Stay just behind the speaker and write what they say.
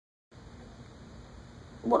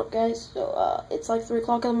What up, guys? So, it's like 3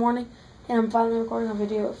 o'clock in the morning, and I'm finally recording a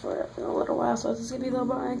video for a little while, so this is gonna be a little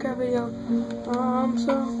Minecraft video. Let's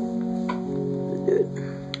do it.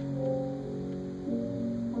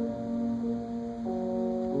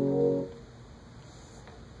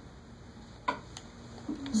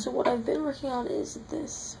 So what I've been working on is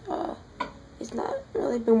this. It's not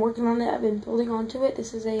really been working on it. I've been building onto it.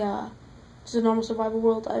 This is just a normal survival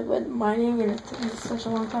world. I've been mining, and it's taken such a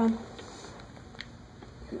long time.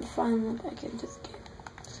 And finally back into the game.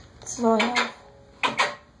 This is all I have.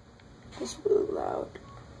 It's really loud.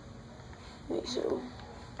 Okay, so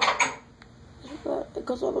it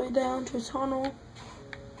goes all the way down to a tunnel.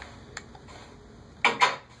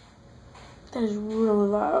 That is really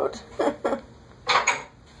loud.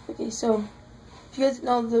 Okay, so if you guys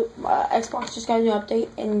know, the Xbox just got a new update,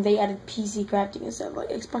 and they added PC crafting instead of like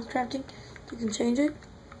Xbox crafting. You can change it.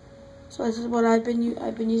 So this is what I've been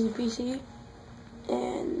using PC,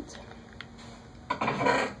 and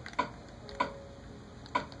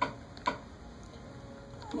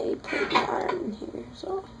I put iron in here.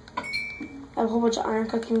 So I have a whole bunch of iron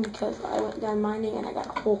cooking because I went down mining and I got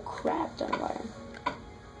a whole crap ton of iron.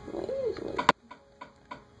 Wait.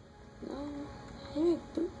 No, I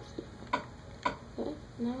make boots. What?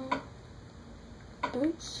 No.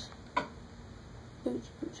 Boots. I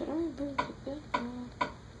don't make boots.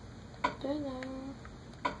 No.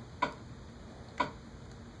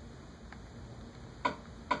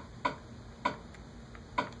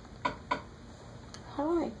 How do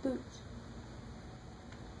I make boots?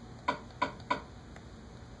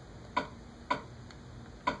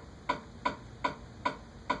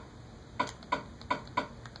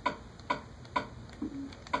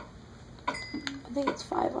 I think it's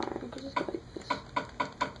 5 iron because it's like this.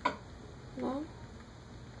 No?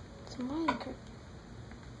 It's a Minecraft.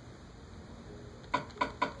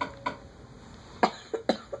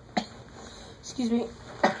 Excuse me.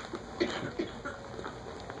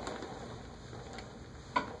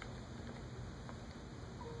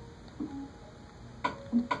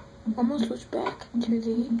 I'm gonna switch back to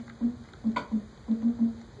the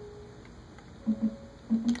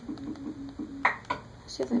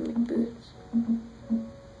see if they make boots.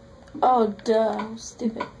 Oh, duh, I'm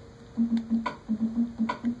stupid.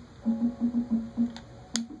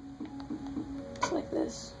 It's like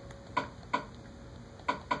this.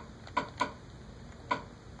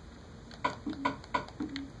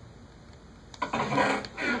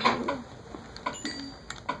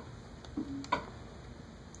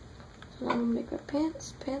 So now I'm gonna make my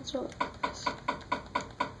pants. Pants are like this.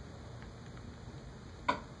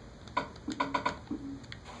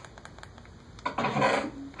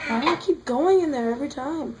 Why do I keep going in there every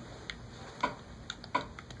time?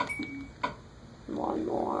 One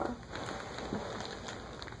more.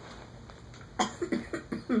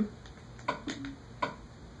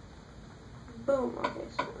 Boom. Okay,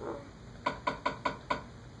 so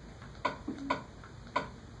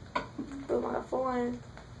boom, I got full iron.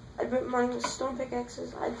 I've been mining with stone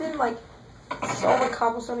pickaxes. I didn't like, all the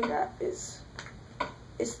cobblestone I got is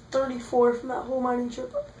 34 from that whole mining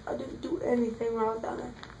trip. I didn't do anything when I was down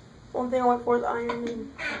there. One thing I went for is iron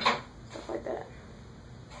and stuff like that.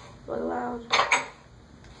 Really loud.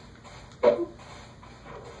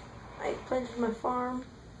 I planted my farm.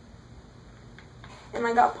 And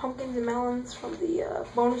I got pumpkins and melons from the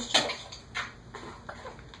bonus chest.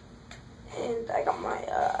 And I got my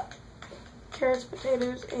carrots,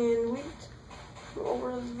 potatoes, and wheat.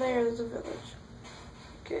 Over there's a village.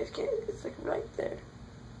 Okay, it's like right there.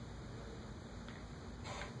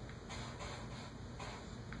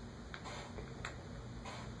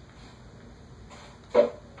 I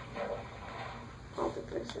don't think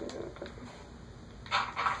this is gonna cook.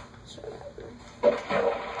 Sure that.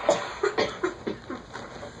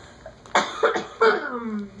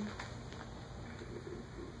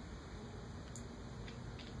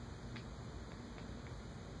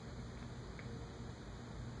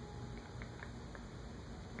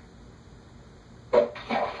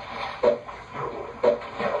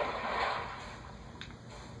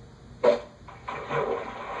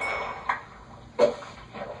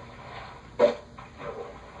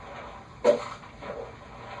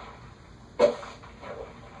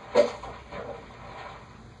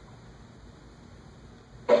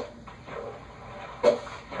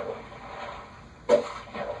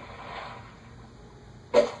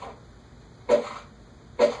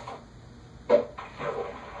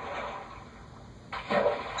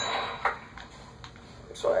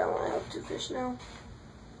 Sorry, I only have 2 fish now.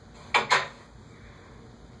 I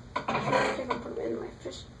think I'll put them in my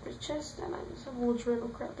fish chest, and I just have a little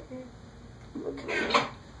random crap in here. Okay.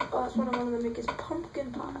 last one I wanted to make is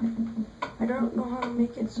pumpkin pie. I don't know how to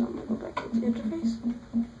make it, so I'm gonna go back into the interface.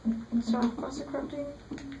 Start off classic crafting.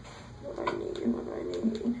 What do I need?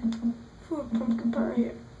 Food, pumpkin pie right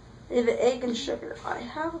here. I need the egg and sugar. I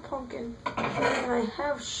have a pumpkin, and I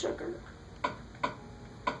have sugar.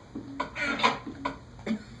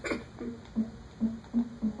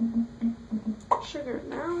 Sugar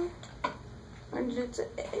now. I need it to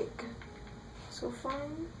egg. So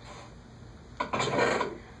fine.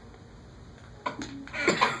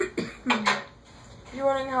 If you're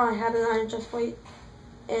wondering how I had an iron chest plate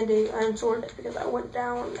and a iron sword, it's because I went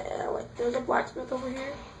down and there's a blacksmith over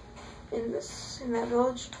here in that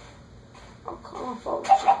village. I'll follow the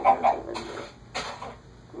chicken.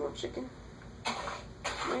 Come on, chicken.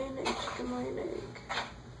 Lay an egg, chicken, lay an egg.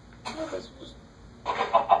 What is this?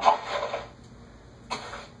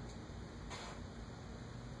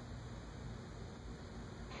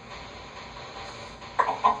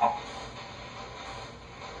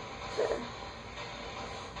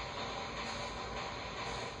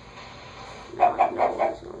 No, I know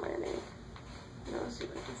there's no lay an egg. Now let's see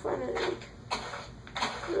if I can find an egg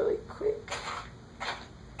really quick.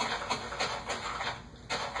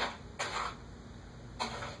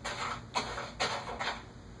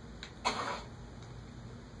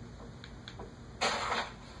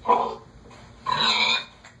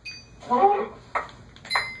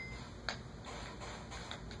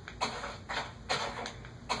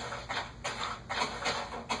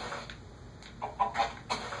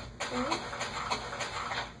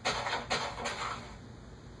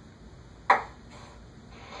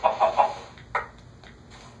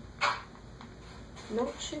 No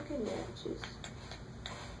chicken yet, jeez.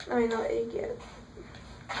 I mean, no egg yet.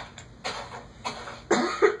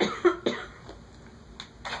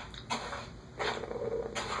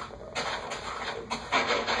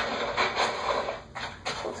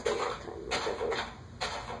 Let's go next time. Look at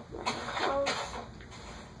my house.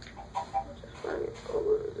 I'll just bring it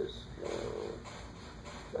over this hill.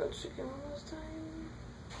 No chicken on this time.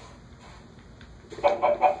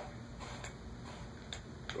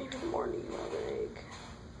 Maybe in the morning you'll have an egg.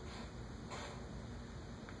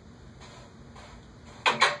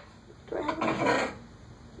 Do I have an egg? I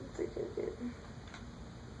don't think I did.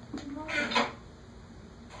 No.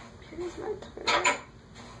 It is nighttime, right?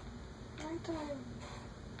 Nighttime.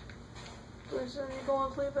 Listen, you go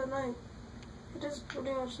and sleep at night. It is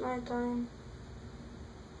pretty much nighttime.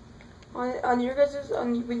 On your guys'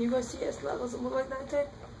 when you guys see it, it doesn't look like nighttime,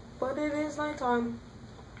 but it is nighttime.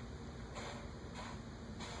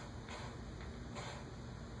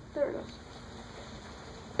 There it goes.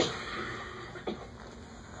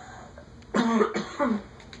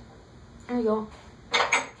 There you go.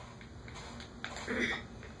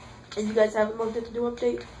 If you guys haven't looked at the new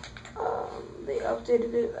update, they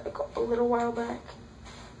updated it like a little while back.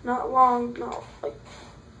 Not long, not like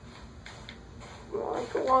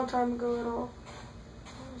a long time ago at all.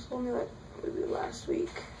 It was only like maybe last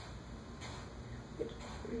week.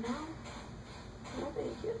 No, not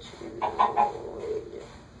egg yet. Chicken. No egg yet.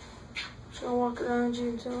 Just gonna walk around you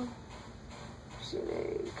until I see an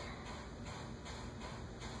egg.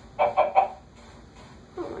 Oh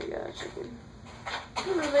my god, chicken.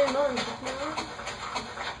 You're really annoying, chicken.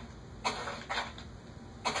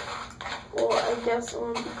 Well, I guess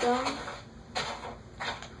I'm gonna be done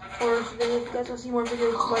for today. If you guys want to see more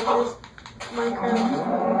videos like this, Minecraft.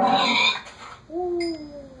 Ooh,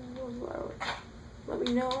 that was loud. Let me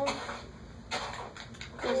know.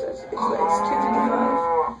 Because it's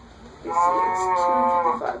 2:55. You see, it's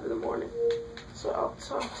 2:55 in the morning. So I'll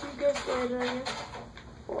talk to you guys later, I guess.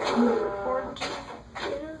 Or I'll record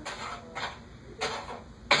later.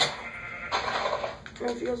 And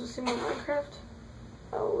if you guys will see more Minecraft,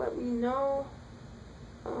 let me know.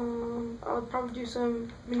 I'll probably do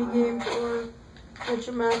some mini games or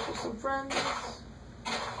adventure maps with some friends.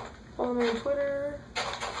 Follow me on Twitter.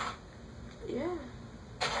 Yeah.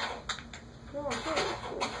 No, I can't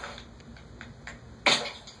actually.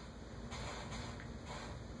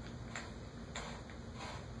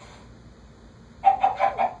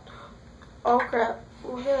 Oh crap,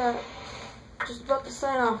 look at that. Just about to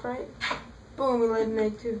sign off, right? Boom, we laid an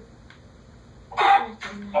egg too. Now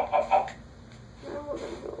we're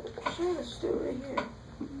gonna go. Should I just do it right here?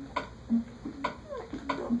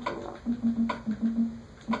 No, turn it off.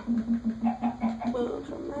 We'll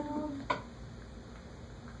turn that off.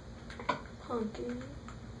 Pumpkin.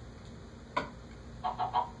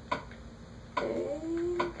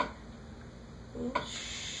 Egg. And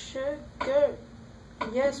sugar.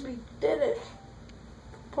 Yes, we did it.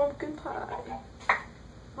 Pumpkin pie.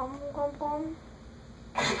 Pom.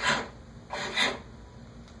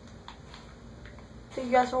 Thank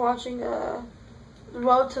you guys for watching The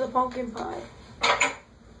Road to the Pumpkin Pie.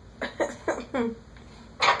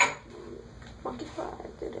 Pumpkin Pie,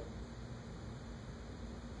 did it.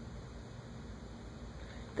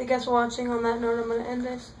 Thank you guys for watching. On that note, I'm going to end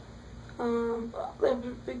this. There's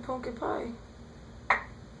a big pumpkin pie. Let's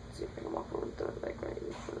see if I can walk over and throw it like right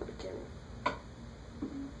in front of the camera.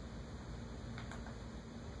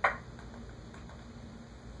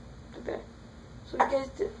 Okay. So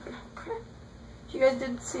you guys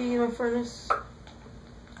did see my furnace.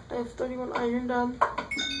 I have 31 iron done.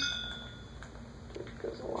 It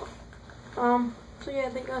goes a lot. So yeah,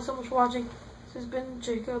 thank you guys so much for watching. This has been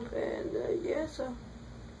Jacob, and yeah, so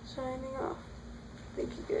signing off. Thank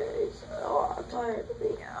you guys. Oh, I'm tired.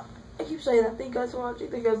 I keep saying that. Thank you guys for watching.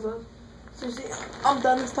 Thank you guys. Seriously, I'm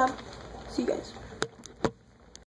done this time. See you guys.